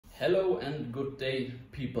Hello and good day,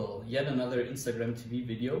 people. Yet another Instagram TV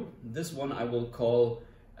video. This one I will call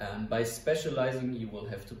by specializing you will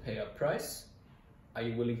have to pay a price. Are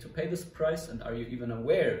you willing to pay this price, and are you even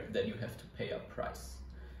aware that you have to pay a price?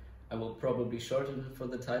 I will probably shorten it for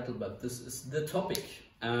the title, but this is the topic.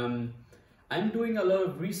 I'm doing a lot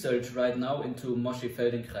of research right now into Moshe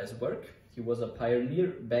Feldenkrais's work. He was a pioneer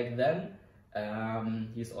back then.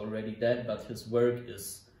 He's already dead, but his work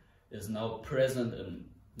is now present in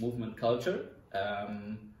movement culture,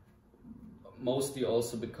 mostly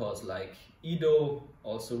also because like Ido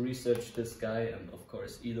also researched this guy, and of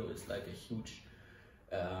course Ido is like a huge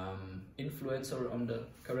influencer on the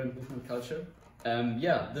current movement culture.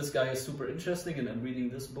 Yeah, this guy is super interesting, and I'm reading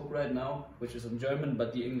this book right now, which is in German,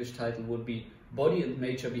 but the English title would be Body and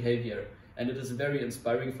Nature Behavior, and it is very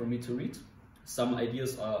inspiring for me to read. Some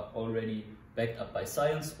ideas are already backed up by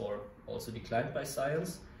science or also declined by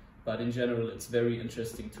science, but in general it's very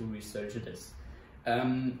interesting to research this.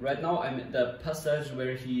 Right now I'm at the passage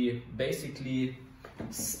where he basically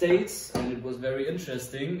states, and it was very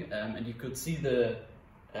interesting, and you could see the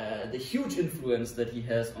huge influence that he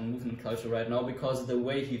has on movement culture right now, because the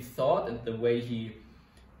way he thought and the way he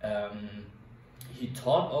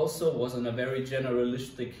taught also was in a very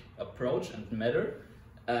generalistic approach and matter.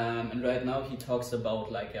 And right now he talks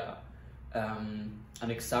about like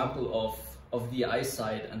an example of the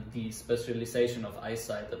eyesight and the specialization of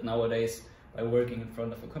eyesight, that nowadays by working in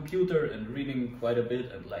front of a computer and reading quite a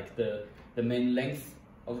bit, and like the main length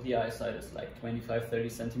of the eyesight is like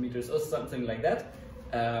 25-30 centimeters or something like that.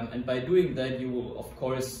 And by doing that you will of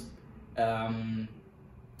course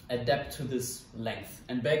adapt to this length.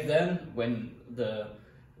 And back then when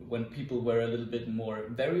people were a little bit more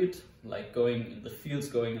varied, like going in the fields,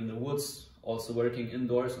 going in the woods, also working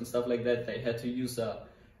indoors and stuff like that, they had to use a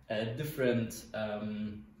different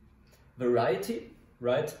variety,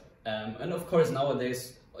 right? And of course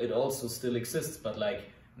nowadays it also still exists, but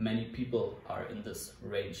like many people are in this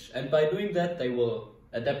range, and by doing that they will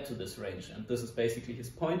adapt to this range. And this is basically his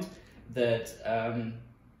point, that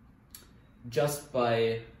just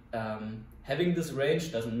by having this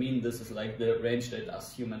range doesn't mean this is like the range that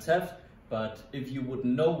us humans have, but if you would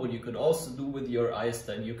know what you could also do with your eyes,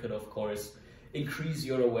 then you could of course increase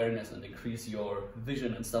your awareness and increase your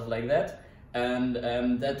vision and stuff like that. And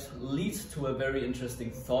that leads to a very interesting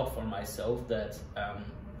thought for myself, that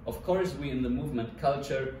of course we in the movement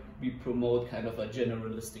culture, we promote kind of a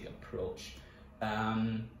generalistic approach.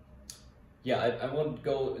 Yeah, I won't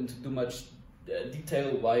go into too much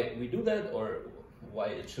detail why we do that or why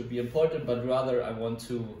it should be important, but rather I want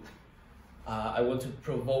to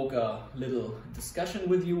provoke a little discussion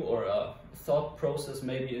with you, or a thought process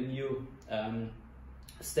maybe in you,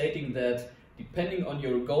 stating that depending on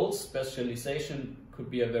your goals, specialization could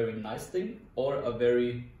be a very nice thing or a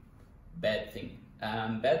very bad thing.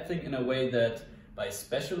 Bad thing in a way that by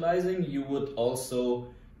specializing you would also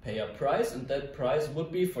pay a price, and that price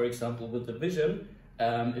would be, for example, with the vision,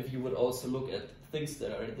 if you would also look at things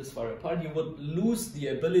that are this far apart, you would lose the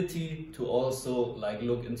ability to also like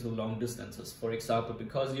look into long distances, for example,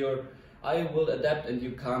 because your eye will adapt and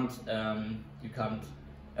you can't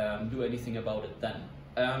do anything about it then.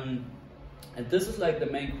 And this is like the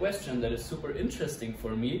main question that is super interesting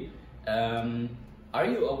for me. Are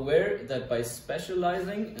you aware that by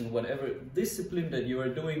specializing in whatever discipline that you are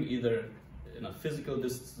doing, either in a physical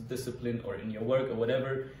discipline or in your work or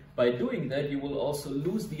whatever, by doing that you will also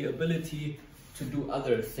lose the ability to do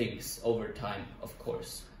other things over time, of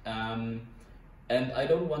course. And I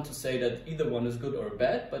don't want to say that either one is good or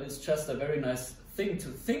bad, but it's just a very nice thing to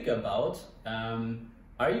think about.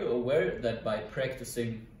 Are you aware that by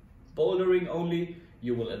practicing bouldering only,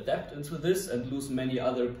 you will adapt into this and lose many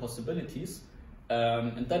other possibilities?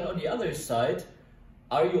 And then on the other side,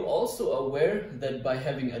 are you also aware that by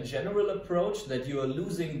having a general approach, that you are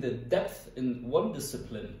losing the depth in one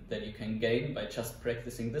discipline that you can gain by just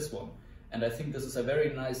practicing this one? And I think this is a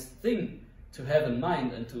very nice thing to have in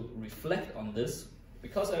mind and to reflect on this,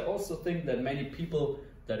 because I also think that many people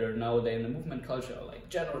that are nowadays in the movement culture are like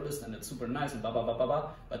generalists, and it's super nice and blah blah blah blah blah,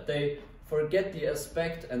 but they forget the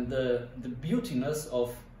aspect and the beautiness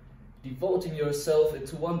of devoting yourself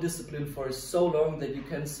into one discipline for so long that you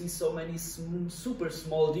can see so many super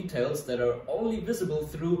small details that are only visible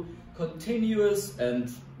through continuous and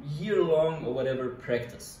year-long or whatever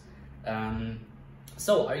practice.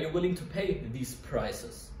 So are you willing to pay these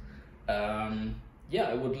prices? Yeah,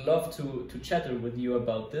 I would love to chatter with you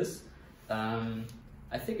about this.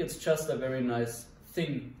 I think it's just a very nice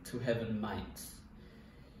thing to have in mind.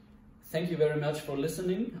 Thank you very much for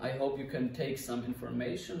listening. I hope you can take some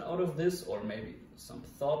information out of this, or maybe some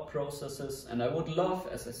thought processes, and I would love,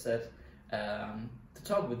 as I said, to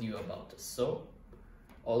talk with you about this. So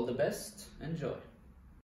all the best, enjoy.